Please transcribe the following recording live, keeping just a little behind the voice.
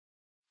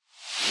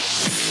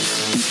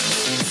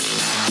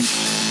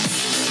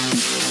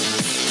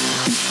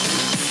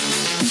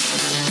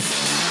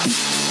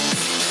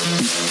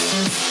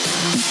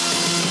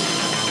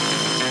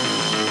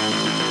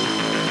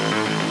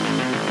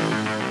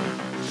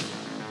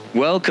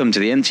Welcome to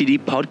the MTD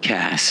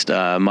Podcast.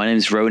 My name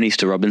is Rowan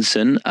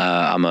Easter-Robinson.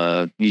 I'm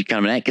an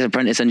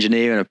apprentice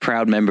engineer and a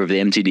proud member of the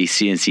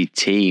MTDCNC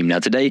team. Now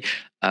today,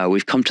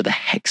 we've come to the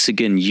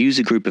Hexagon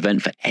User Group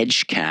Event for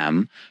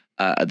EDGECAM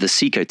at the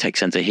Seco Tech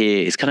Center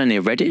here. It's kind of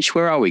near Redditch.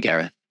 Where are we,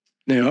 Gareth?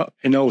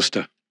 In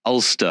Ulster.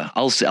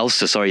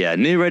 Ulster, sorry, yeah.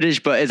 Near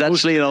Redditch, but it's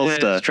actually in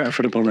Ulster. Yeah,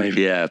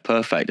 Stratford-upon-Avon. Yeah,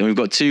 perfect. And I've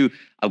got two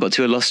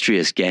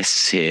illustrious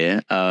guests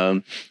here.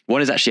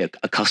 One is actually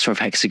a customer of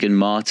Hexagon,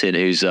 Martin,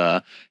 who's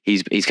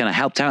he's kind of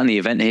helped out in the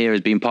event here,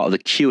 has been part of the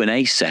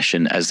Q&A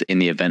session as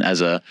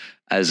a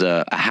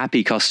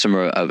happy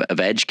customer of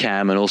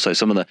EDGECAM, and also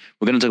we're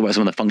going to talk about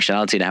some of the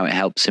functionality and how it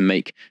helps him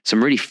make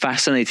some really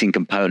fascinating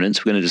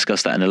components. We're going to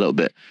discuss that in a little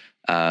bit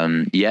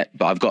yet.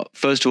 But I've got,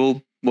 first of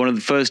all, one of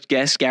the first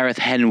guests, Gareth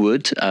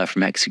Henwood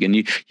from Hexagon.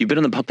 You've been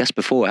on the podcast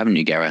before, haven't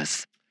you,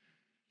 Gareth?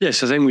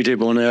 Yes, I think we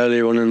did one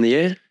earlier on in the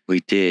year.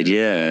 We did,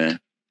 yeah.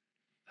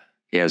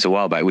 Yeah, it was a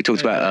while back. We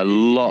talked about a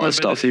lot of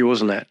stuff. E-mobility,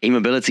 wasn't it?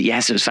 E-mobility,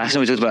 yes, it was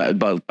fascinating. We talked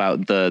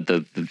about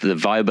the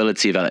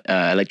viability of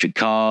electric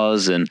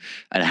cars and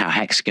how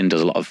Hexagon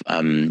does a lot of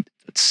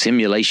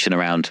simulation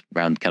around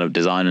kind of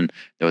design, and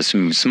there were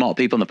some smart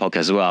people on the podcast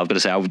as well. I've got to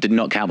say, I did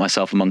not count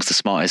myself amongst the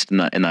smartest in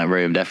that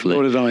room, definitely.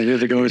 What did I do?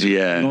 The guys,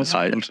 yeah,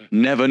 I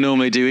never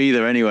normally do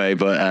either anyway,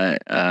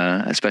 but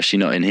especially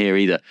not in here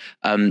either.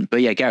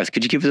 But yeah, Gareth,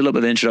 could you give us a little bit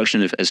of an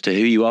introduction as to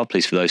who you are,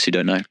 please, for those who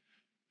don't know?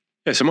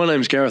 Yeah, so my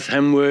name's Gareth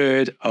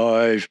Henwood.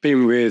 I've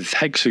been with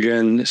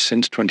Hexagon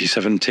since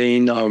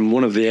 2017. I'm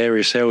one of the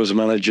area sales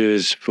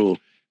managers for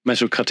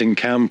metal cutting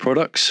cam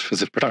products for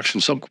the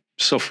production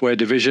software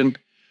division.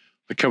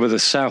 I cover the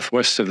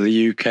southwest of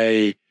the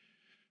UK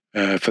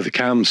for the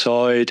cam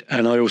side,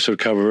 and I also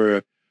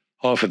cover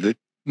half of the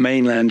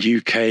mainland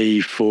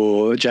UK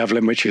for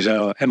Javelin, which is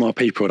our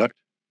MRP product.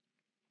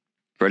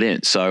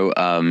 Brilliant. So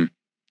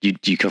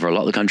you cover a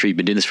lot of the country. You've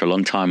been doing this for a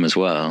long time as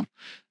well.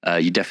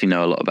 You definitely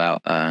know a lot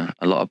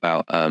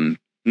about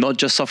not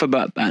just software,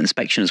 but about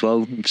inspection as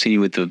well. I've seen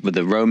you with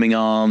the roaming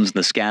arms and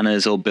the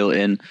scanners all built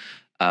in.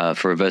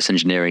 For reverse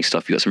engineering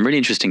stuff. You've got some really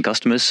interesting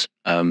customers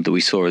that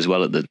we saw as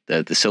well at the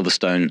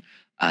Silverstone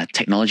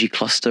technology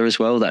cluster as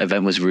well. That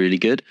event was really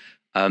good.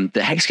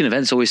 The Hexagon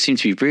events always seem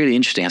to be really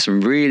interesting, have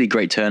some really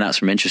great turnouts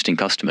from interesting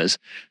customers.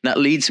 And that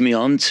leads me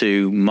on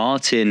to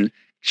Marcin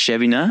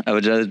Kryzwina.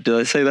 Did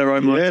I say that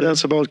right, Martin? Yeah,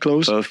 that's about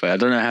close. Perfect. I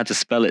don't know how to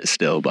spell it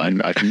still,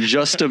 but I can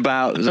just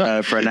about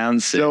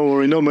pronounce it. Don't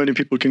worry, not many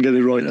people can get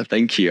it right.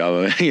 Thank you.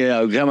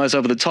 I'll get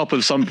myself at the top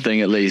of something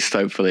at least,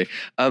 hopefully.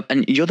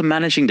 And you're the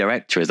managing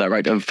director, is that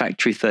right, of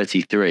Factory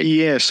 33?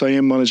 Yes, I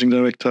am managing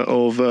director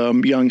of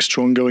young,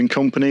 strong, going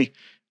company.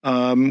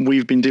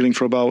 We've been dealing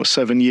for about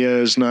 7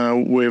 years now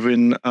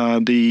within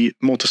the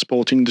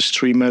motorsport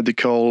industry,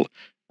 medical.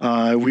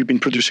 We've been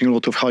producing a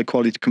lot of high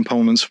quality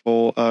components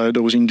for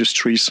those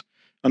industries,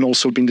 and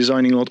also been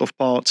designing a lot of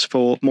parts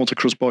for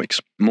motocross bikes.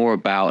 More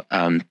about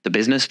the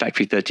business,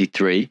 Factory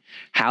 33.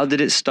 How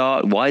did it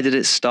start? Why did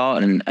it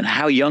start? And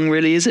how young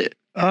really is it?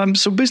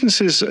 So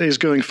business is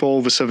going for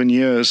over 7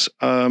 years.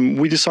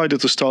 We decided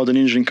to start an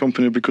engineering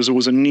company because there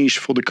was a niche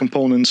for the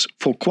components,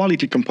 for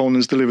quality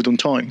components delivered on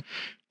time.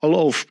 A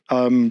lot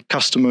of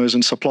customers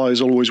and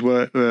suppliers always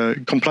were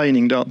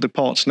complaining that the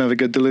parts never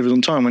get delivered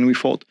on time, and we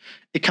thought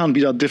it can't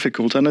be that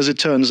difficult. And as it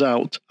turns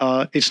out,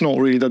 it's not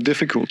really that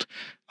difficult.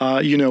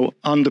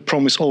 Under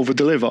promise, over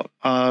deliver.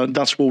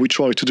 That's what we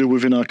try to do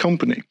within our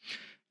company.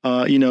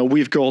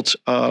 We've got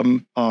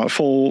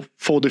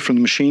four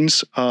different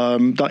machines.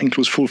 That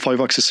includes full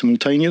 5-axis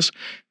simultaneous.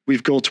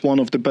 We've got one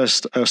of the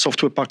best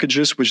software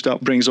packages, which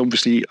that brings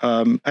obviously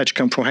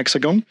EDGECAM from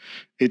Hexagon.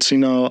 It's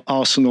in our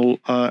arsenal,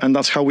 and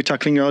that's how we're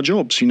tackling our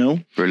jobs.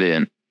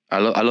 Brilliant. I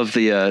love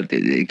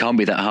it can't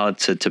be that hard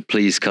to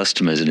please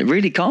customers, and it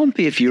really can't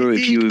be if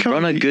you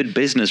run a good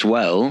business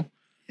well.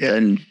 Yeah.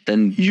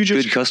 Then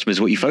good customers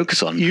what you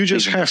focus on. You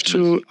just have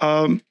to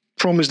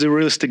promise the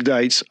realistic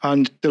dates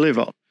and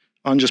deliver.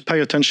 And just pay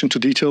attention to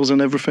details,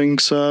 and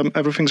everything's going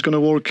to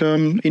work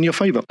in your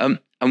favor.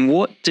 And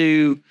what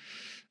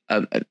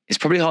it's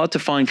probably hard to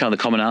find kind of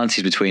the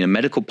commonalities between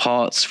medical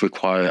parts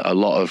require a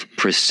lot of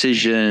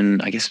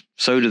precision. I guess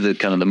so do the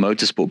kind of the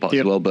motorsport parts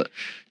as well. But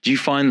do you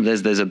find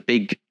that there's a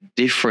big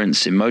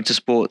difference in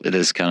motorsport, that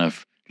there's kind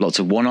of lots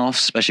of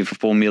one-offs, especially for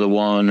Formula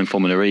One and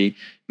Formula E?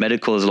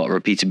 Medical is a lot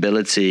of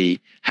repeatability.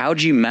 How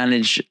do you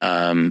manage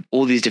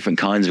all these different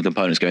kinds of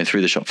components going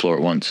through the shop floor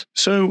at once?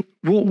 So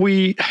what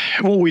we're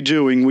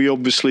doing, we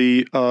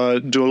obviously do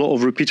a lot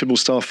of repeatable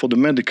stuff for the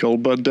medical,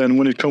 but then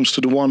when it comes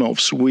to the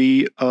one-offs,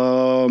 we're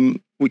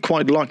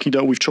quite lucky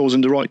that we've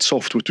chosen the right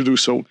software to do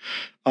so.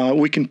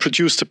 We can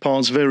produce the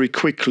parts very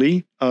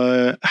quickly,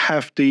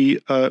 have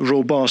the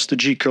robust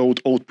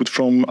G-code output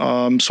from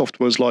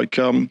softwares like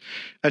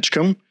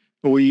EDGECAM.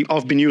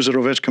 I've been user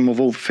of EDGECAM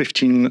of over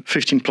 15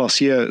 plus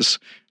years.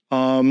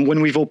 When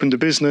we've opened the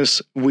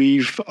business,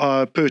 we've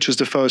purchased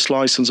the first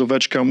license of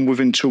EDGECAM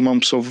within 2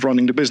 months of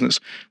running the business.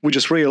 We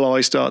just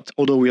realized that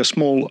although we are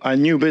small, a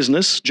new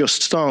business,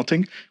 just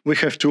starting, we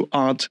have to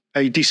add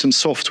a decent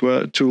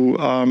software to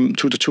our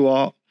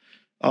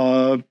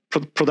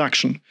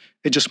production.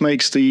 It just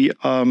makes the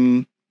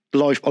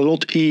life a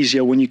lot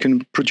easier when you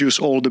can produce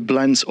all the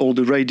blends, all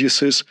the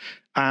radiuses,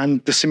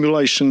 and the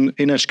simulation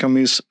in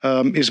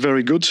EDGECAM is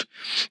very good.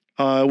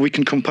 We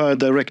can compare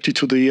directly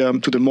to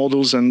the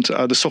models, and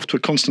the software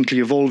constantly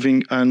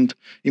evolving and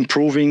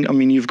improving. I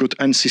mean, you've got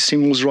NC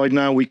Simuls right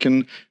now. We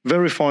can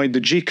verify the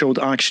G code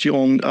actually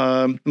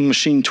on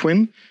machine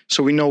twin,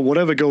 so we know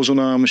whatever goes on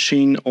our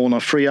machine, on a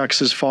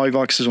 3-axis,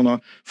 5-axis, on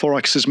a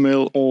 4-axis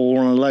mill,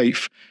 or on a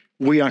lathe,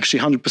 we actually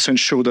 100%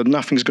 sure that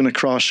nothing's going to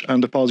crash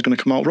and the part's going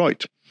to come out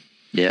right.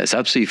 Yeah, it's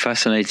absolutely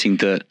fascinating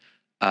that.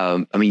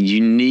 I mean,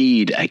 you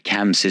need a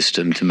CAM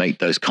system to make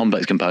those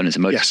complex components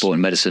in motorsport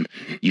and medicine.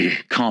 You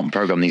can't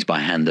program these by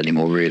hand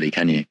anymore, really,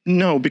 can you?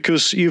 No,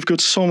 because you've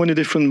got so many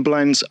different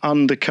blends,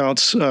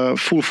 undercuts,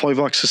 full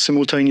 5-axis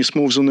simultaneous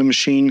moves on the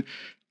machine.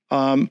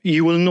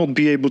 You will not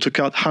be able to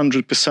cut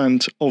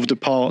 100% of the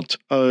part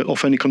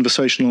of any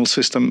conversational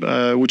system,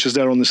 which is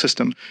there on the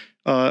system,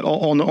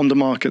 on the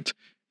market.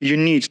 You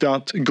need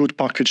that good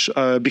package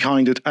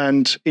behind it,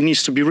 and it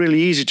needs to be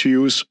really easy to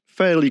use,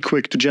 fairly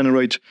quick to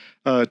generate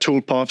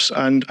toolpaths,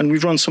 and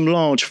we've run some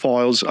large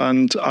files,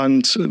 and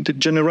the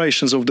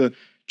generations of the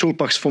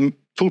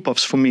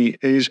toolpaths for me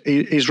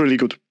is really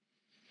good.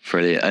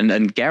 Brilliant.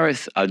 And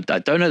Gareth, I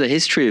don't know the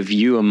history of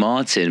you and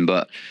Marcin,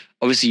 but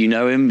obviously you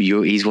know him.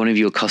 He's one of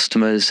your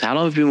customers. How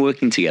long have you been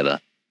working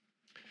together?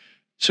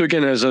 So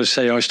again, as I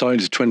say, I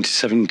started in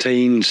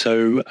 2017.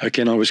 So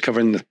again, I was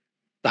covering the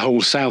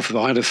whole south.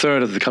 I had a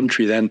third of the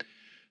country then.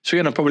 So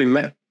again, I probably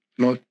met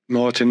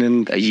Marcin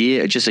in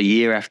just a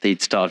year after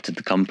he'd started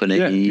the company.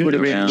 Yeah, would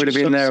have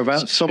been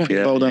thereabouts. Something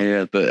about that.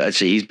 Yeah, but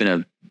actually he's been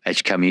a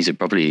EDGECAM user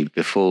probably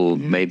before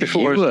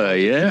you were,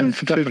 yeah.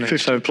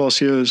 50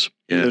 plus years.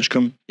 Yeah.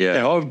 EDGECAM.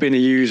 Yeah, I've been a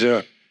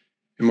user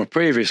in my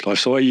previous life,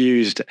 so I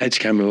used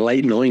EDGECAM in the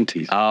late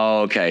 90s.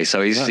 Oh, okay.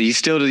 So you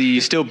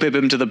still bib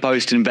him to the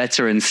post in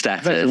veteran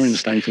status. Veteran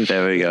status.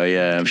 There we go.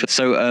 Yeah.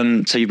 So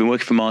you've been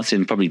working for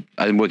Marcin. Probably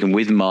I've been working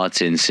with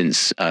Marcin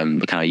since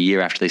kind of a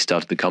year after they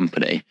started the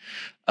company.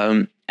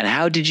 And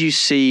how did you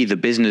see the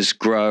business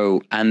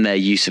grow and their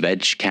use of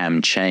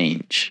EDGECAM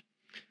change?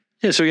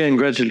 Yeah. So again,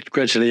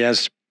 gradually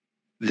as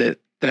their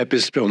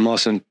business, or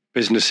Marcin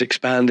business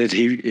expanded,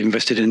 he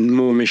invested in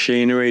more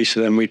machinery.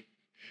 So then we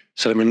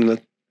set him in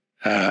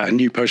a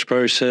new post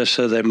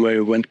processor. Then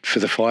we went for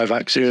the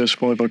 5-axis. Yes,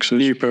 5-axis.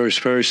 New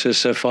post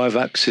processor,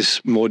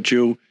 5-axis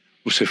module,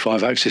 also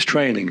 5-axis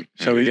training.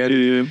 So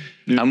again,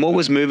 And what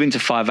was moving to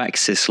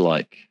 5-axis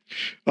like?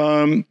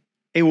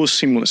 It was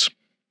seamless.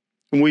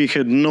 We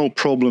had no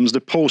problems.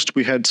 The post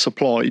we had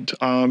supplied,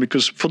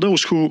 because for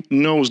those who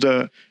knows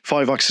the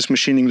 5-axis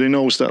machining, they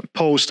knows that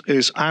post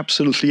is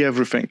absolutely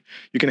everything.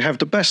 You can have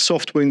the best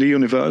software in the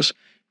universe,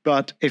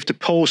 but if the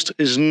post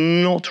is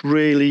not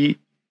really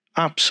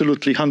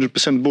absolutely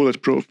 100%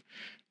 bulletproof,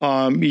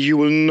 you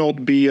will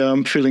not be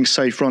feeling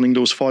safe running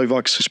those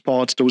 5-axis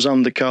parts, those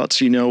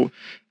undercuts.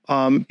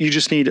 You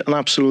just need an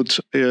absolute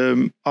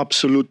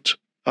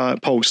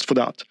post for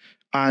that.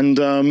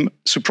 And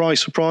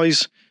surprise,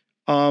 surprise.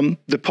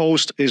 The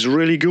post is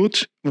really good.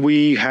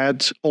 We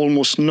had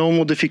almost no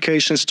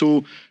modifications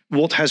to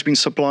what has been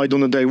supplied on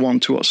the day one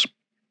to us.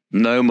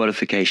 No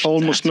modifications.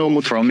 Almost no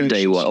modifications from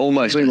day one.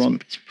 Almost day one.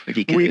 It's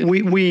pretty good.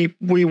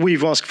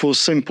 We've asked for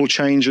simple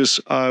changes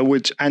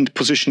with end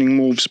positioning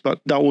moves,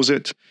 but that was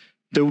it.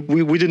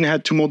 We didn't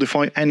have to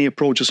modify any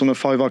approaches on a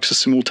 5-axis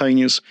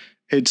simultaneous.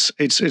 It's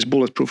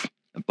bulletproof.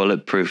 A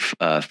bulletproof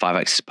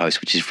 5-axis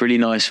post, which is really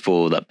nice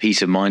for that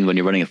peace of mind when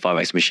you're running a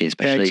 5-axis machine,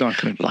 especially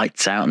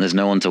lights out and there's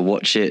no one to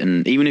watch it.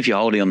 And even if you're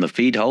holding on the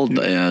feed hold,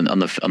 on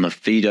the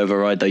feed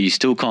override, though, you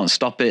still can't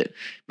stop it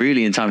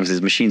really in time because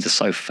these machines are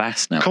so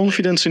fast now.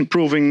 Confidence in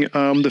proving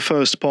the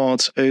first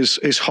part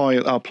is high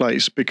at our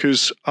place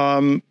because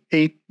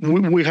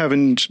we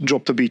haven't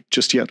dropped a beat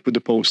just yet with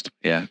the post.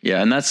 Yeah,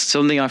 and that's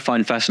something I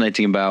find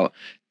fascinating about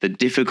the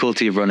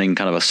difficulty of running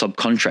kind of a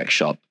subcontract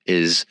shop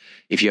is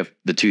if you have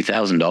the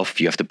 2000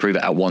 off, you have to prove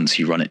it at once.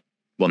 You run it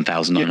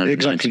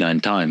 1,999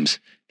 times.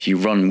 If you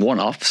run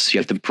one-offs, you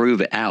have to prove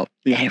it out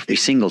every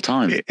single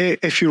time.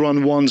 If you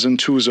run ones and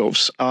twos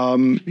offs,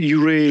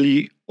 you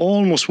really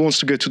almost want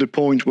to get to the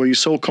point where you're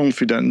so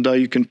confident that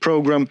you can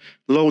program,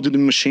 load it in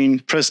the machine,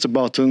 press the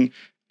button,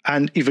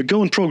 and either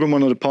go and program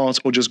another part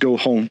or just go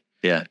home.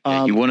 Yeah,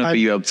 you want to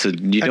be able to,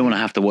 you don't want to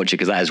have to watch it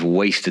because that is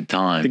wasted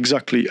time.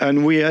 Exactly.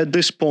 And we at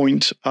this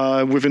point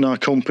within our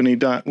company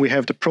that we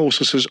have the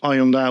processes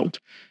ironed out.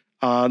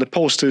 The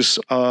post is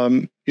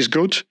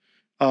good,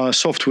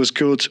 software is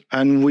good,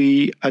 and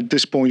we at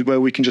this point where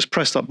we can just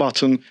press that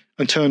button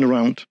and turn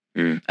around.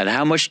 And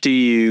how much do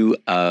you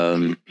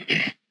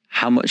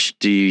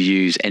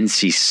use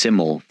NC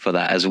Simul for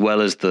that, as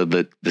well as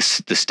the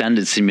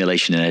standard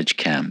simulation in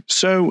EDGECAM?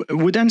 So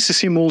with NC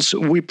Simuls,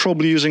 we're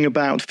probably using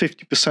about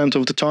 50%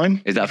 of the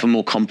time. Is that for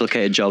more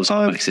complicated jobs?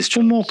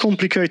 For more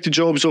complicated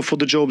jobs, or for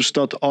the jobs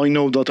that I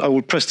know that I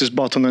will press this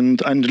button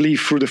and leave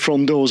through the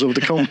front doors of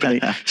the company.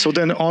 So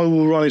then I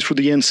will run it through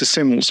the NC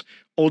Simuls.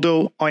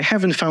 Although I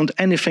haven't found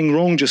anything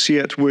wrong just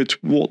yet with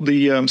what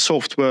the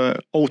software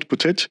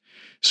outputted.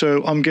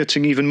 So I'm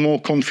getting even more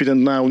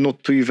confident now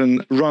not to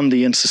even run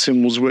the NC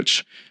symbols,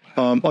 which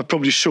I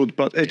probably should,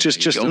 but it's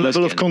just a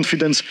level of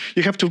confidence.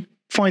 You have to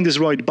find this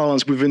right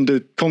balance within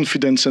the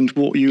confidence and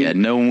what you... Yeah,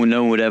 no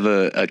one would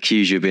ever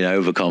accuse you of being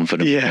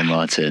overconfident,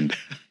 Martin.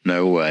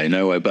 No way.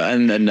 But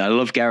and I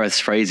love Gareth's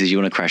phrases. You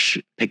want to crash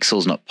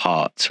pixels, not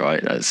parts,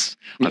 right?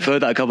 I've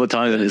heard that a couple of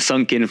times, and it's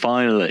sunk in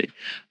finally.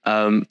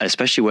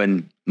 Especially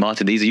when,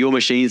 Martin, these are your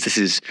machines. This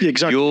is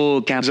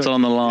your capital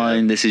on the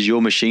line. This is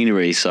your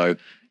machinery. So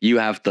you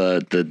have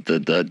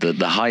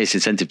the highest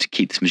incentive to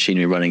keep this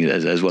machinery running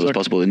as well as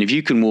possible. And if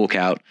you can walk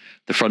out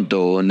the front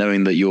door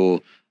knowing that your,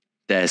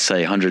 dare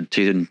say, 100,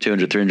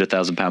 200,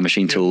 300,000 pound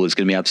machine tool is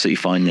going to be absolutely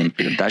fine, then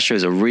that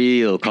shows a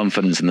real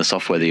confidence in the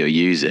software that you're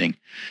using.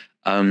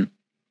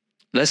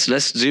 Let's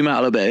zoom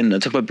out a little bit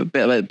and talk a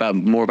bit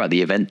more about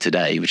the event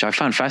today, which I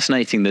found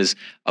fascinating. There's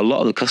a lot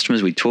of the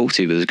customers we talked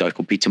to. There's a guy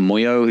called Peter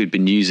Moyo who'd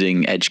been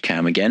using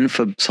EDGECAM again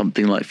for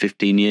something like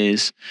 15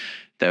 years.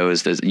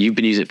 You've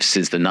been using it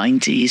since the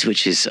 90s,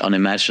 which is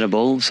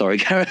unimaginable. Sorry,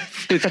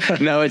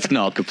 Gareth. No, it's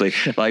not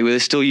completely. Like, we're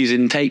still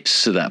using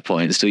tapes at that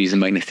point, still using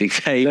magnetic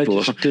tape.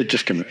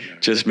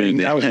 Just moved.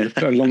 That was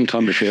a long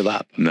time before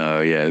that.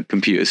 No, yeah,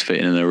 computers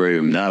fitting in a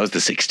room. That was the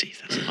 60s.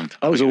 That's a long time.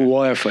 That was all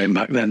wireframe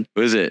back then.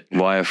 Was it?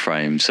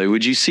 Wireframe. So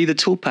would you see the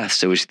toolpath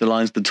still? Which the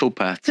lines of the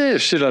toolpath? Yeah, it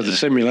still has the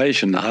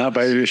simulation, but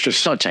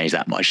it's not changed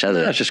that much, has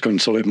it? It's just gone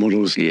solid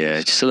models. Yeah,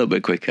 just a little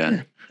bit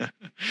quicker. Yeah.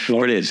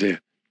 Brilliant. Yeah.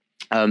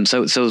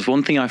 So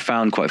one thing I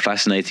found quite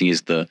fascinating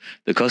is the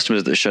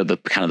customers that showed the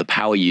kind of the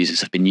power users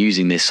have been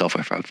using this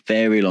software for a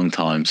very long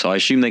time. So I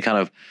assume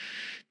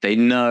they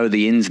know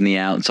the ins and the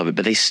outs of it,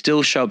 but they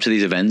still show up to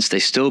these events. They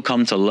still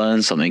come to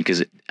learn something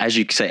because, as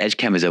you say,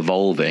 EDGECAM is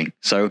evolving.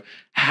 So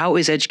how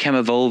is EDGECAM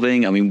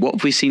evolving? I mean, what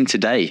have we seen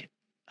today?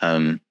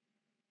 So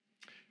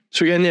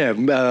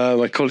again,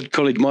 my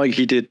colleague Mike,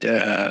 he did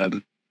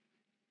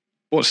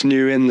what's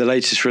new in the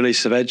latest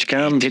release of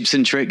EDGECAM. Tips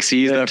and tricks,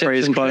 he used that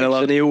phrase quite a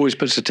lot. And he always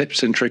puts the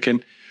tips and trick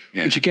in,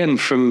 which again,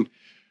 from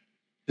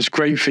this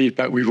great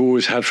feedback we've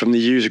always had from the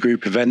user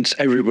group events,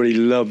 everybody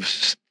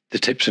loves the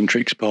tips and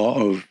tricks part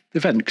of the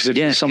event, because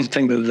it's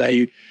something that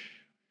they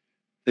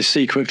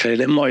see quickly, and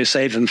it might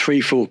save them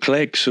 3-4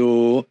 clicks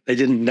or they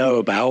didn't know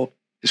about.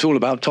 It's all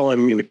about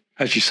time.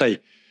 As you say,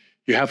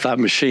 you have that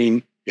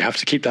machine, you have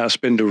to keep that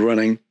spindle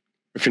running.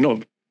 If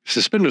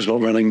the spindle's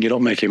not running, you're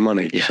not making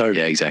money. Yeah,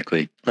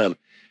 exactly.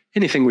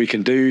 Anything we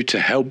can do to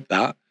help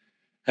that,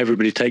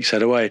 everybody takes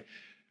that away.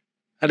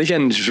 And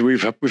again,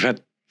 we've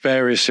had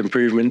various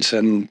improvements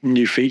and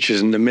new features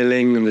in the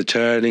milling and the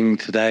turning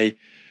today.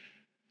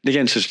 And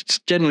again, so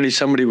generally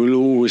somebody will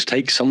always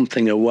take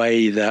something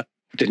away that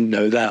didn't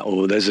know that,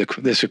 or there's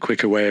a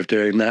quicker way of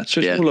doing that.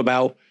 So it's all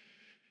about,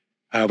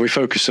 we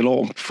focus a lot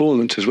on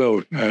performance as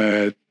well.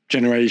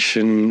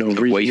 Generation or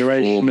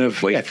regeneration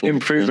of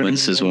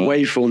improvements as well.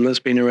 Waveform that's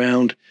been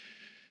around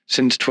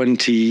since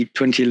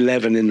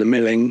 2011 in the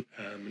milling,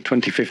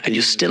 2015. And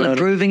you're still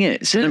improving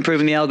it. Still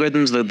improving the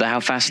algorithms, how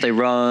fast they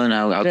run,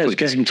 how quick it's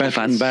getting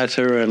better and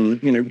better, and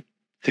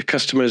the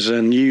customers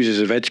and users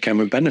of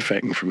EDGECAM are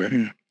benefiting from it.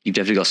 Yeah. You've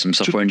definitely got some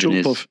software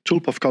engineers.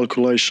 Toolpath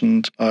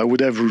calculation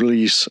with every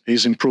release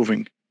is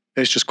improving.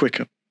 It's just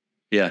quicker.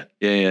 Yeah,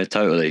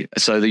 totally.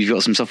 So you've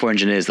got some software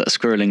engineers that are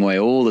squirreling away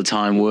all the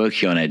time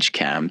working on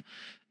EDGECAM, and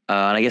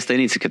I guess they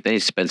need to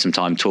spend some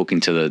time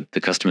talking to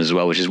the customers as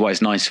well, which is why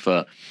it's nice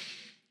for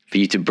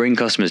you to bring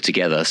customers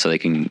together so you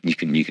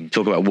can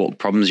talk about what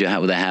problems they're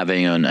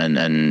having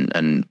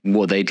and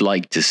what they'd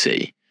like to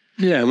see.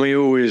 Yeah, and we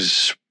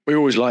always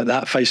like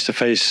that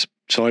face-to-face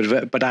side of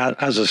it, but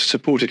as a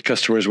supported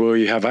customer as well,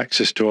 you have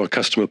access to our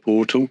customer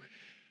portal.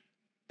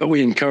 But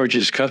we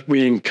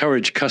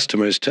encourage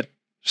customers to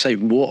say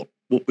what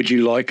would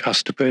you like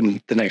us to put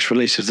in the next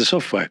release of the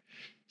software.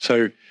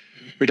 So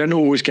we don't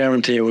always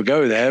guarantee it will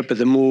go there, but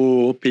the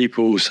more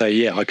people say,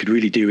 yeah, I could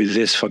really do with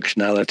this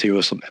functionality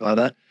or something like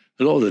that,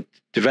 a lot of the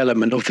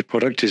development of the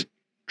product is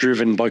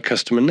driven by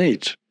customer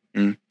needs.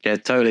 Yeah,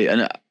 totally.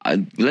 And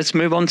let's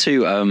move on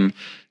to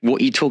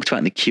what you talked about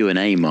in the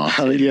Q&A,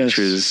 Martin. Yes.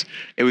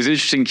 It was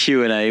interesting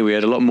Q&A. We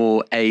had a lot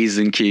more A's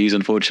than Q's,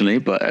 unfortunately,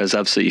 but it was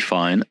absolutely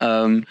fine.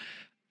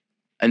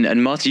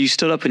 And Martin, you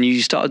stood up and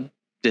you started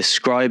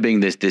describing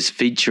this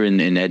feature in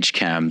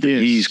EDGECAM that you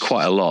use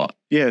quite a lot.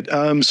 Yeah.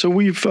 So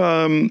we've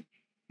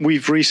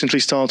recently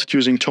started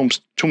using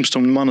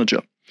Tombstone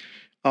Manager.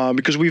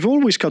 Because we've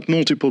always got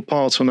multiple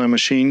parts on our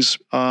machines,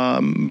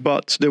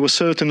 but there were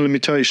certain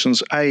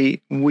limitations.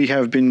 We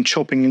have been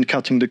chopping and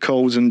cutting the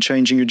codes and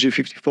changing your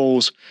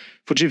G54s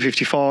for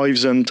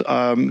G55s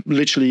and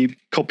literally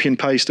copy and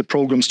paste the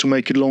programs to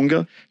make it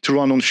longer, to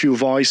run on few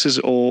vices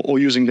or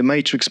using the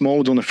matrix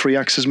mode on the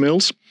 3-axis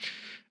mills.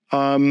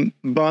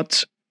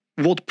 But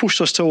what pushed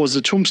us towards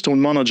the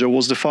Tombstone Manager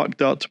was the fact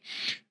that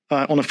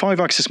on a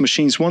 5-axis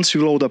machines, once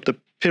you load up the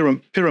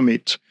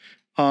pyramid,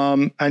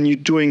 and you're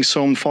doing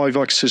some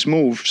 5-axis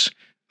moves,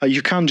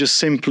 you can't just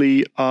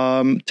simply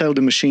tell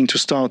the machine to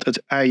start at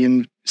A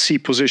and C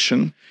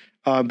position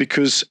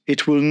because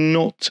it will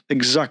not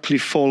exactly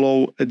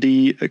follow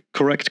the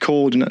correct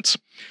coordinates.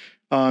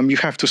 You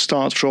have to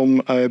start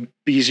from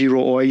B0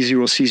 or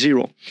A0,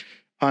 C0.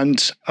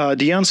 And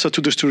the answer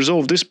to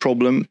resolve this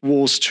problem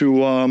was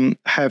to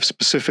have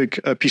specific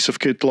piece of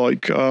kit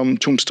like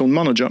Tombstone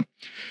Manager.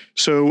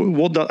 So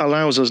what that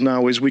allows us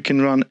now is we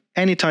can run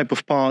any type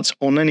of parts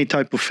on any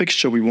type of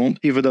fixture we want,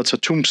 either that's a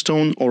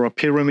tombstone or a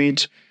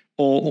pyramid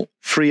or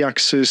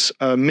 3-axis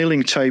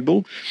milling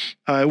table.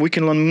 We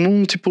can run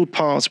multiple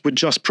parts with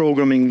just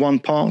programming one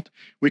part.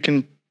 We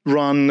can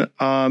run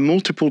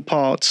multiple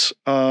parts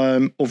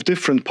of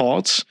different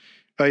parts.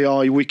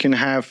 AI, we can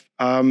have,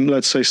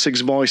 let's say,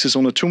 6 vices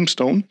on a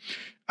tombstone,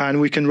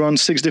 and we can run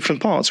 6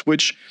 different parts,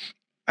 which,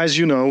 as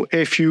you know,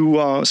 if you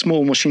are a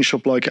small machine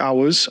shop like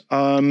ours,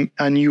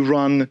 and you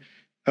run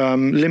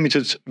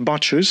limited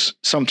batches,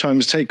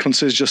 sometimes they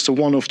consist just of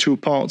 1 or 2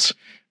 parts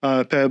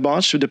per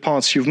batch, with the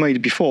parts you've made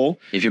before.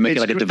 If you're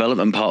making like a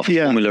development part for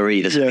Formula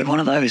E, there's one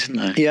of those, isn't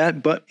there? Yeah,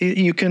 but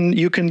you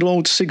can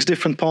load 6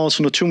 different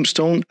parts on a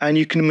tombstone, and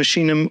you can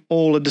machine them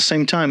all at the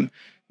same time,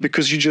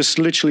 because you just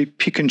literally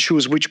pick and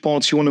choose which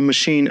parts you want to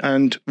machine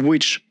and in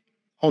which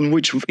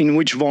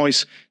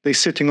vice they're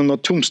sitting on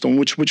that tombstone,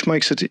 which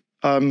makes it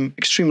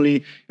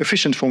extremely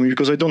efficient for me,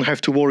 because I don't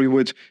have to worry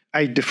with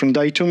 8 different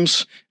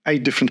datums,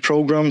 8 different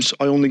programs.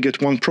 I only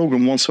get 1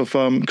 program once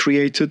I've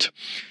created.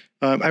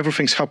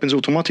 Everything happens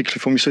automatically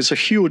for me. So it's a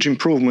huge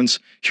improvements,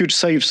 huge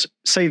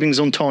savings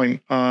on time,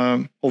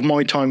 of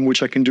my time,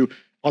 which I can do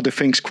other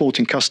things,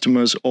 quoting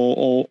customers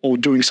or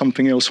doing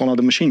something else on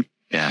other machine.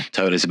 Yeah,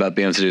 totally. It's about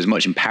being able to do as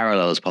much in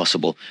parallel as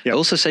possible. Yep. It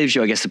also saves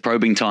you, I guess, the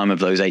probing time of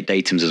those 8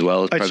 datums as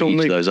well. Probing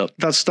each of those up.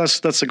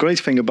 That's a great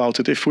thing about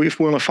it. If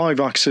we're on a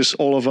 5-axis,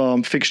 all of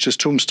our fixtures,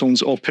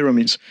 tombstones or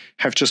pyramids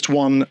have just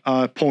one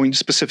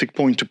specific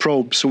point to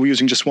probe. So we're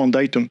using just one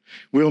datum.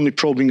 We're only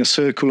probing a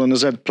circle on a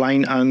Z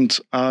plane, and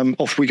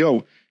off we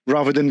go.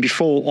 Rather than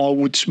before, I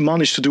would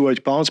manage to do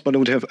 8 parts, but I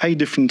would have 8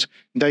 different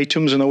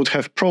datums, and I would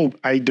have probed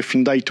 8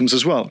 different datums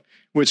as well,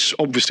 which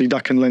obviously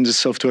that can lend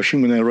itself to a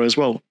human error as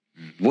well.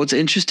 What's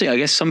interesting, I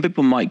guess some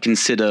people might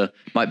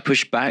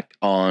push back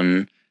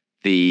on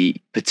the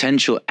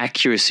potential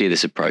accuracy of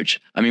this approach.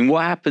 I mean,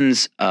 what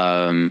happens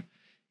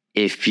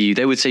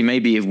they would say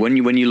maybe when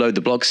you load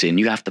the blocks in,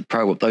 you have to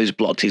probe up those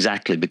blocks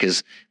exactly,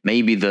 because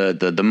maybe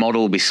the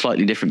model will be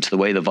slightly different to the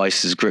way the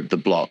vices grip the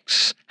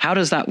blocks. How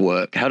does that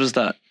work? How does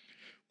that?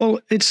 Well,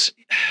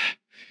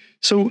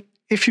 so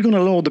if you're going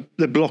to load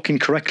the block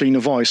incorrectly in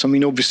a vice, I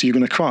mean, obviously you're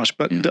going to crash.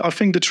 But I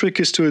think the trick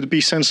is to be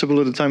sensible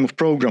at the time of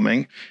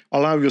programming.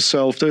 Allow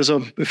yourself, there's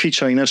a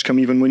feature in EDGECAM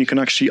even when you can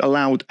actually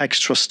allow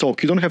extra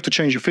stock. You don't have to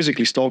change your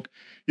physically stock.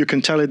 You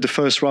can tell it the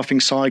first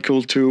roughing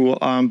cycle to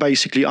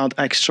basically add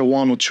extra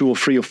 1 or 2 or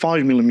 3 or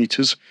 5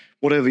 millimeters,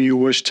 whatever you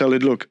wish. Tell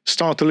it, look,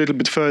 start a little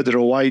bit further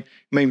away.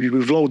 Maybe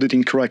we've loaded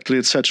incorrectly,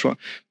 etc.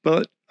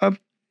 But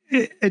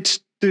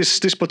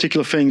this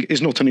particular thing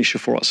is not an issue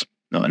for us.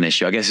 Not an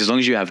issue. I guess as long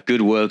as you have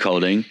good work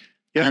holding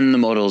and the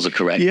models are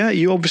correct. Yeah,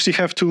 you obviously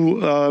have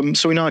to.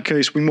 So in our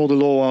case, we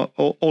model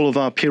all of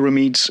our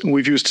pyramids.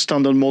 We've used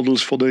standard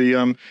models for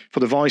the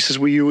vices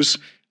we use.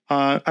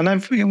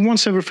 And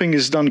once everything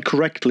is done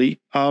correctly,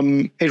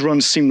 it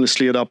runs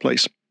seamlessly at our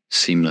place.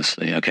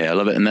 Seamlessly. Okay, I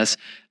love it. And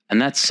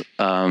that's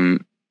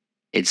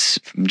it's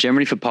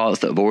generally for parts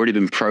that have already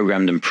been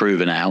programmed and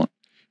proven out.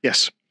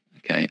 Yes.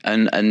 Okay,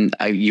 and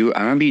I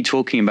remember you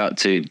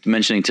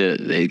mentioning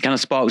it kind of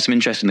sparked some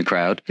interest in the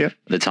crowd at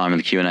the time of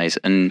the Q&As,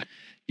 and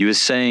you were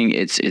saying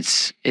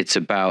it's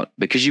about,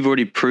 because you've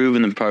already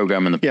proven the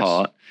program and the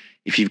part.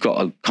 If you've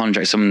got a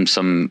contract,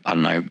 some I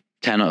don't know,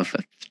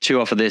 2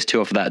 off of this,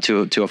 2 off of that, 2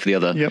 off of the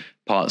other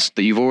parts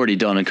that you've already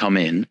done and come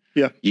in.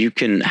 Yeah, you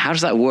can. How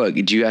does that work?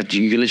 Do you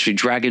literally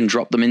drag and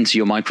drop them into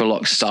your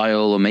microlock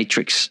style or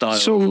matrix style?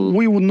 So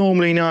we would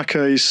normally, in our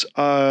case,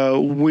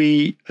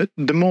 we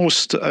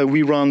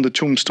run the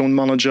Tombstone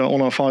Manager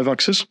on our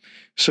 5-axis.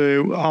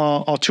 So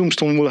our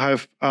Tombstone will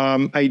have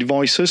 8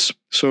 vices,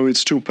 so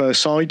it's 2 per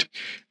side.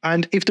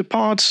 And if the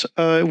parts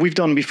we've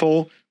done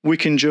before, we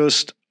can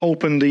just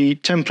open the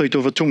template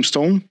of a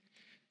Tombstone,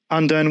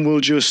 and then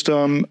we'll just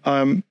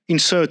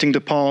inserting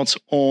the parts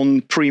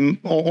on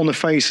the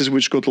faces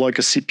which got like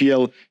a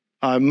CPL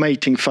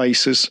mating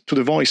faces to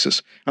the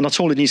vices. And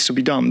that's all that needs to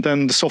be done.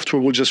 Then the software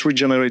will just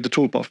regenerate the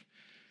toolpath.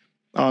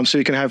 So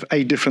you can have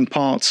 8 different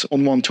parts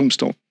on one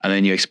tombstone. And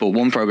then you export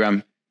one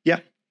program. Yeah.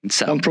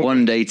 Set up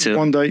one day to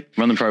run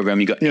the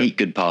program. You got 8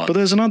 good parts. But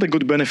there's another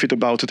good benefit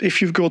about it.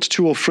 If you've got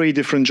 2 or 3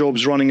 different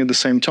jobs running at the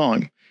same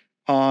time,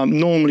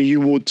 normally you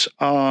would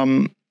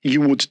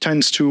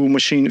tend to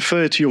machine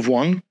 30 of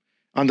one,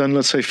 and then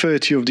let's say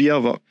 30 of the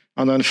other,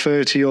 and then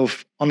 30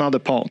 of another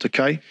part,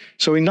 okay?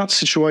 So in that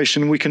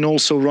situation, we can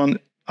also run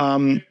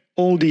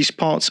all these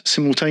parts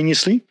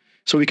simultaneously.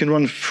 So we can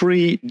run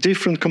 3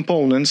 different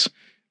components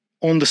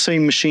on the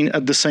same machine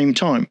at the same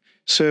time.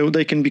 So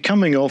they can be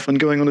coming off and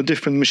going on a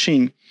different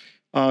machine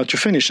to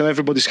finish, and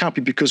everybody's happy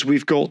because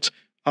we've got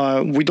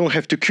we don't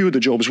have to queue the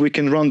jobs. We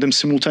can run them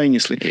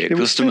simultaneously. Yeah,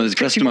 customer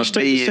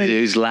B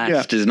who's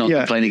last is not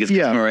complaining because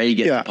customer A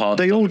gets the part.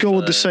 They all go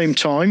at the same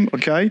time,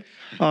 okay?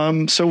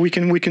 So we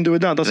can do it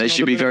that. They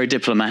should be very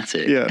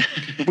diplomatic. Yeah,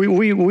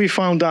 we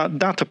found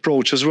that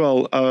approach as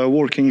well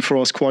working for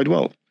us quite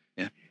well.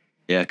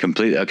 Yeah,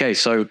 completely. Okay,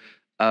 so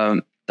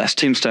that's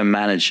Tombstone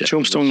Manager.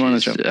 Tombstone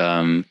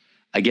Manager.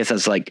 I guess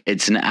that's like,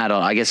 it's an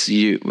add-on. I guess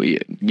you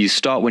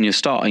start when you're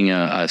starting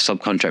a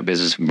subcontract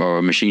business or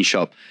a machine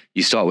shop,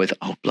 you start with,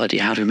 oh bloody,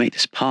 how do we make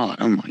this part?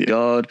 Oh my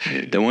God.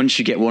 Then once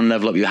you get one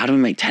level up, how do we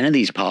make 10 of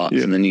these parts?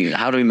 And then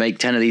how do we make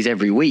 10 of these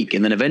every week?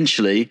 And then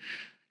eventually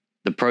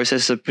the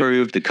process is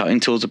approved, the cutting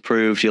tool's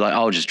approved. You're like,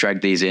 oh, just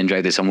drag these in,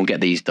 drag this, and we'll get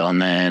these done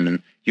then.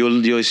 And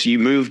you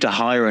move to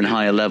higher and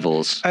higher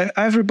levels.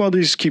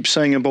 Everybody keeps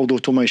saying about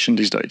automation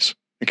these days,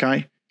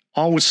 okay?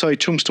 I would say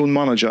Tombstone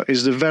Manager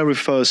is the very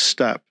first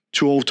step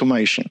to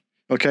automation,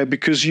 okay?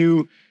 Because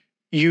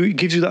it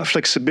gives you that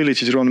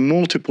flexibility to run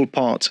multiple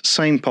parts,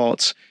 same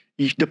parts.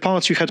 The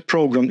parts you had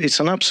programmed, it's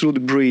an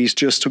absolute breeze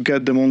just to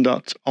get them on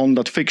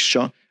that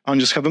fixture and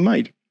just have them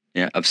made.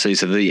 Yeah, absolutely.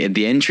 So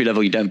the entry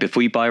level,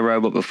 before you buy a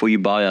robot, before you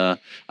buy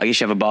I guess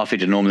you have a bar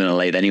feeder normally on a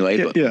lathe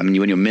anyway, but when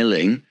you're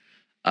milling,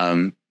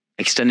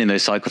 extending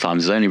those cycle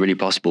times is only really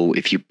possible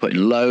if you put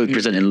in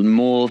presenting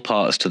more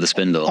parts to the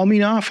spindle. I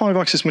mean, our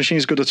 5-axis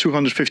machine's got a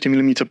 250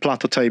 millimeter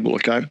platter table,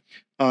 okay?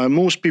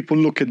 Most people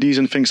look at these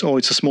and think, oh,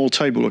 it's a small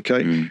table,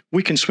 okay?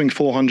 We can swing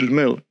 400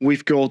 mil.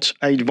 We've got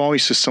 8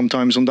 vices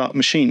sometimes on that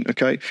machine,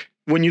 okay?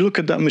 When you look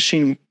at that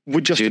machine,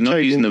 with just so you're not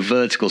using the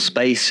vertical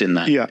space in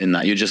that.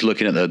 You're just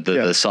looking at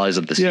the size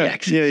of the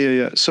axis.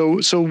 Yeah.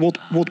 So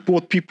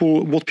what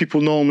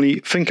people normally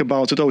think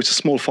about it? Oh, it's a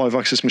small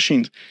 5-axis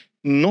machine.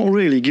 Not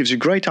really. It gives you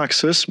great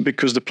access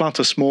because the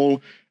platter's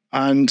small,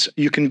 and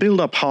you can build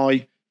up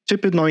high,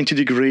 tip it 90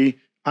 degree,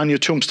 and your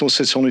Tombstone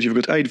sits on it. You've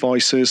got 8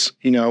 vices,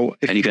 and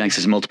you can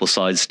access multiple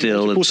sides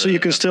still. So you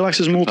can still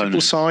access multiple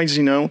sides.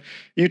 You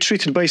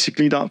treat it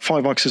basically that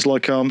 5-axis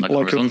like a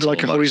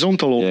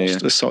horizontal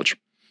almost as such.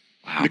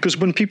 Wow. Because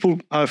when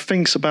people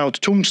think about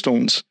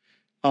tombstones,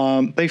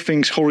 they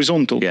think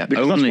horizontal. Yeah,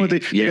 because that's why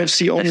they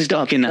see only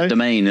stuck in that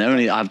domain.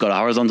 Only I've got a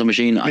horizontal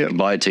machine. I can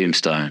buy a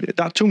Tombstone.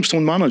 That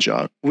Tombstone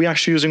Manager we're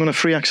actually using on a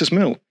 3-axis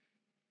mill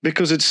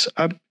because it's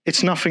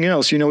nothing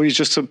else. It's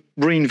just a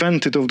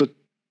reinvented of the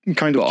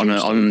kind of.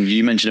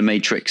 You mentioned a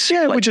matrix.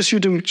 Yeah, we're just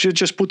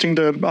putting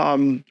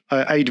the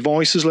 8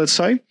 vices, let's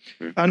say,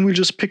 and we'll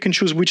just pick and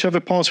choose whichever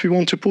parts we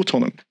want to put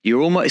on them.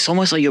 It's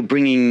almost like you're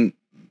bringing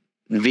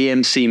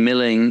VMC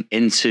milling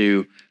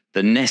into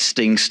the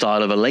nesting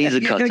style of a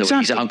laser cutter.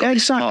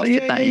 Exactly.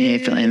 Fit that in here,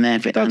 fit that in there,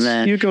 fit that in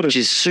there. Which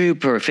is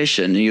super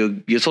efficient. You're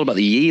talking about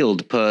the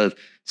yield per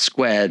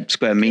square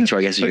meter,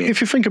 I guess.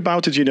 If you think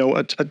about it,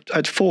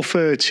 at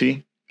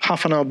 4:30,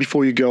 half an hour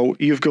before you go,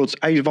 you've got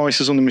 8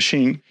 vices on the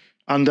machine,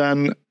 and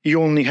then you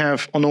only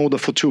have an order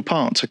for 2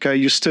 parts. Okay,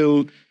 you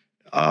still,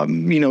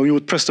 you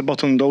would press the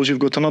button on those. You've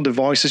got another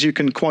vices. You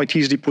can quite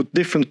easily put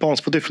different parts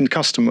for different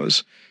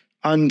customers.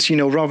 And,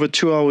 rather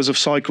 2 hours of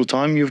cycle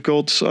time, you've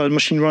got a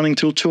machine running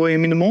till 2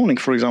 a.m. in the morning,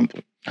 for example.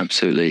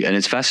 Absolutely. And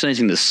it's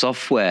fascinating that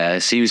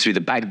software seems to be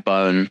the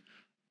backbone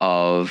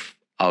of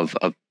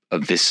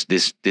this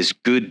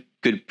good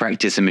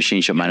practice in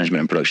machine shop management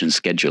and production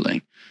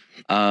scheduling.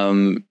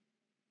 How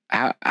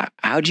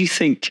do you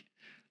think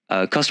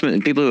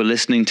people who are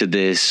listening to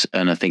this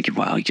and are thinking,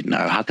 well,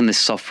 how can this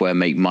software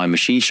make my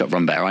machine shop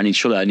run better?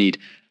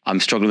 I'm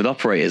struggling with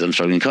operators. I'm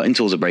struggling. Cutting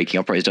tools are breaking.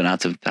 Operators don't know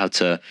how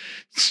to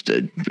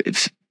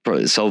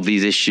solve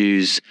these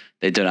issues.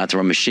 They don't know how to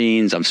run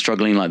machines. I'm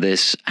struggling like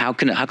this. How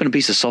can a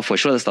piece of software?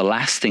 Sure, that's the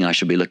last thing I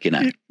should be looking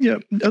at. Yeah.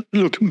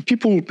 Look,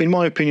 people, in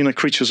my opinion, are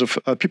creatures of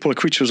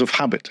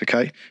habit.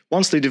 Okay.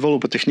 Once they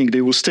develop a technique, they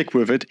will stick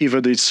with it,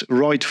 either it's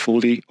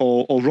rightfully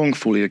or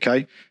wrongfully.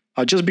 Okay.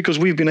 Just because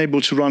we've been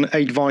able to run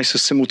 8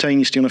 vices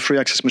simultaneously on a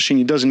 3-axis machine,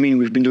 it doesn't mean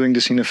we've been doing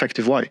this in an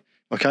effective way.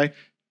 Okay.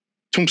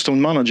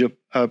 Tombstone Manager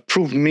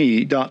proved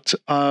me that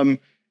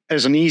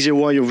as an easier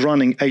way of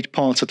running 8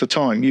 parts at a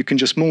time. You can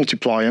just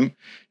multiply them,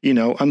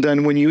 and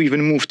then when you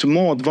even move to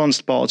more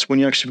advanced parts, when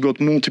you actually got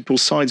multiple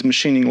sides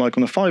machining, like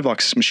on a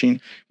 5-axis machine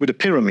with the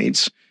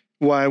pyramids,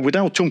 where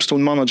without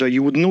Tombstone Manager,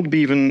 you would not be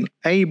even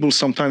able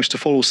sometimes to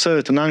follow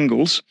certain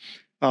angles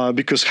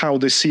because how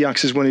the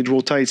C-axis, when it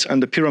rotates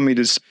and the pyramid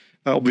is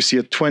obviously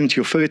at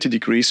 20 or 30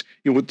 degrees,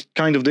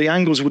 the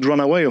angles would run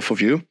away off of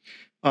you.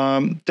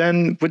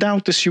 Then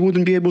without this, you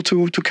wouldn't be able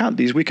to cut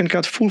these. We can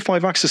cut full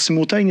 5-axis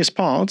simultaneous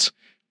parts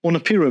on a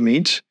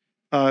pyramid,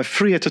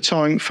 3 at a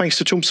time, thanks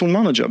to Tombstone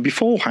Manager.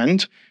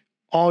 Beforehand,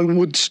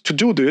 to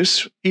do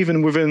this,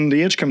 even within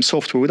the EDGECAM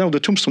software, without the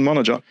Tombstone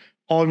Manager,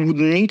 I would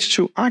need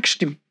to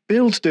actually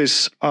build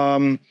this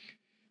pyramid.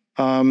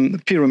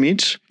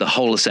 The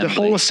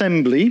whole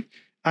assembly.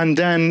 And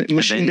then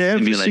machine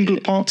every single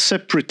part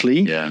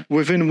separately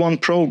within one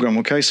program.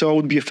 Okay, so I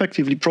would be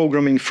effectively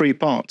programming 3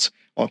 parts.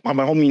 I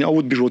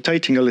would be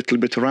rotating a little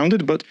bit around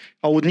it, but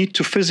I would need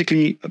to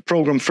physically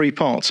program 3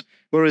 parts.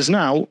 Whereas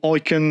now I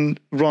can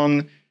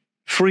run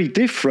 3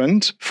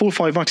 different full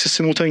 5-axis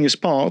simultaneous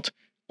parts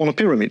on a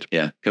pyramid.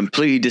 Yeah,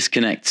 completely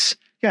disconnects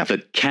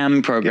the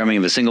CAM programming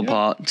of a single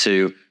part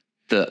to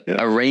the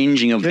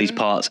arranging of these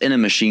parts in a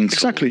machine tool.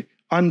 Exactly.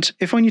 And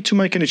if I need to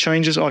make any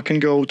changes, I can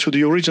go to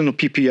the original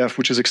PPF,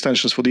 which is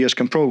extensions for the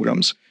EDGECAM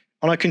programs,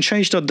 and I can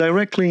change that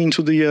directly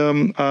into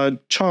the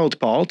child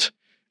part.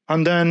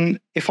 And then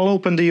if I'll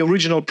open the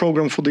original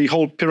program for the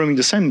whole pyramid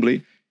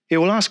assembly, it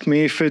will ask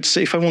me if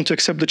I want to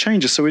accept the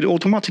changes. So it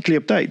automatically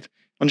updates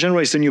and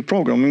generates the new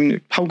program. I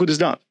mean, how good is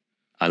that?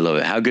 I love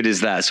it. How good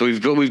is that? So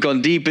we've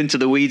gone deep into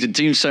the weeds of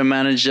Tombstone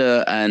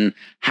Manager and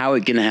how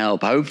it can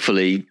help.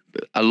 Hopefully,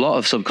 a lot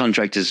of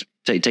subcontractors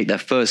take their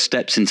first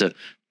steps into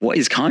what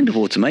is kind of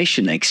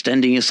automation,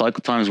 extending your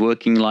cycle times,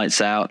 working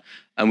lights out,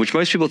 and which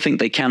most people think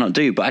they cannot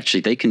do, but actually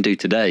they can do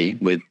today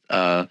with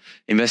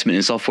investment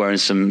in software and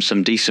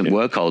some decent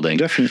work holding.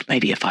 Definitely.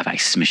 Maybe a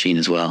 5-axis machine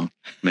as well.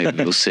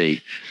 Maybe we'll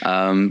see.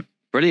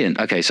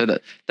 Brilliant. Okay, so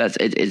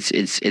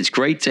it's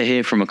great to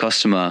hear from a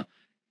customer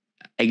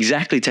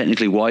exactly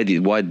technically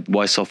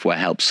why software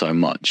helps so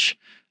much.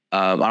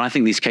 And I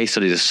think these case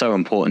studies are so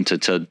important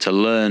to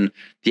learn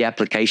the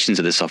applications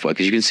of the software,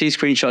 because you can see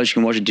screenshots, you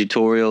can watch a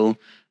tutorial.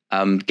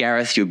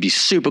 Gareth, you'll be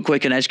super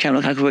quick in EDGECAM.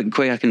 Look how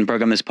quick I can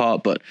program this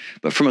part. But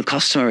from a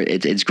customer,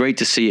 it's great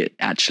to see it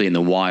actually in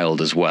the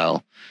wild as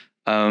well.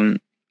 I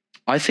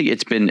think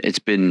it's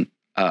been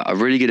a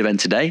really good event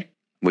today.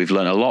 We've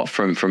learned a lot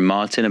from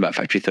Marcin about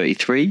Factory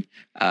 33,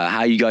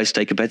 how you guys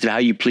stay competitive, how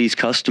you please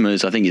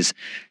customers. I think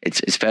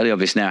it's fairly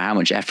obvious now how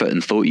much effort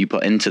and thought you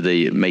put into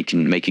the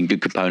making good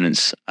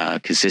components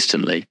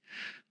consistently.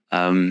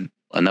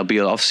 And there'll be,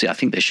 obviously, I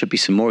think there should be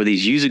some more of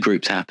these user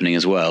groups happening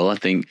as well. I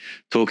think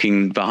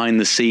talking behind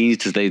the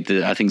scenes,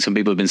 I think some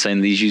people have been saying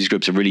these user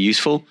groups are really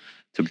useful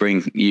to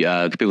bring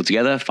people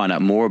together, find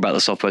out more about the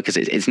software, because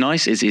it's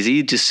nice. It's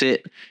easy to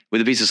sit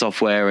with a piece of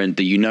software and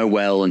that you know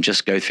well and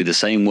just go through the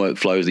same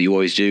workflows that you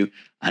always do.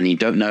 And you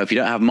don't know, if you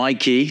don't have my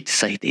key to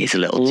say, here's a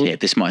little tip,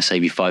 this might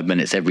save you 5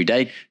 minutes every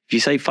day. If you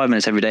save 5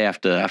 minutes every day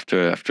after I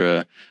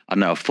don't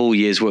know, a full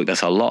year's work,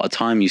 that's a lot of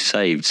time you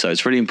saved. So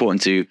it's really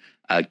important to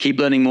keep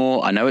learning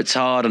more. I know it's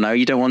hard. I know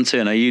you don't want to.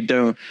 I know you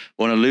don't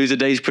want to lose a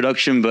day's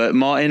production. But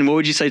Martin, what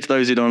would you say to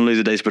those who don't want to lose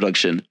a day's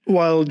production?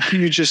 Well,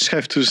 you just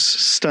have to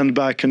stand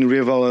back and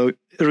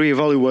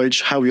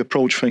reevaluate how you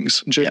approach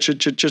things.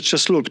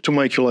 Just look to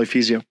make your life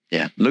easier.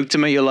 Yeah, look to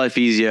make your life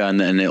easier, and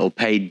then it'll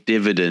pay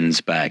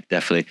dividends back,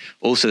 definitely.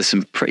 Also, there's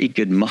some pretty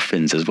good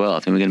muffins as well. I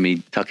think we're going to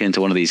be tucking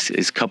into one of these.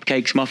 Is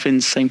cupcakes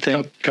muffins, same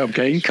thing?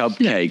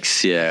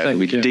 Cupcakes, yeah.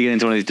 We're digging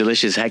into one of these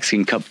delicious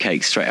Hexagon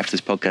cupcakes straight after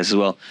this podcast as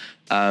well.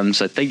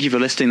 So thank you for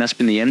listening. That's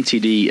been the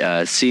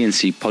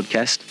MTDCNC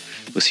Podcast.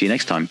 We'll see you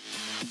next time.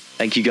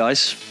 Thank you,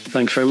 guys.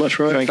 Thanks very much,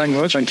 Rowan.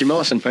 Thank you,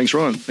 Marcin. Thanks,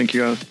 Rowan. Thank you,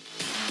 Gareth.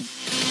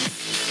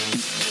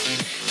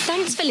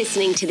 Thanks for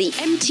listening to the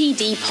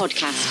MTD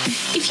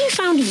Podcast. If you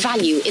found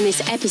value in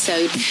this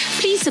episode,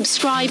 please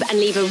subscribe and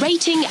leave a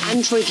rating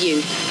and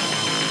review.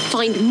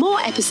 Find more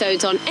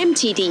episodes on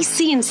mtdcnc.com.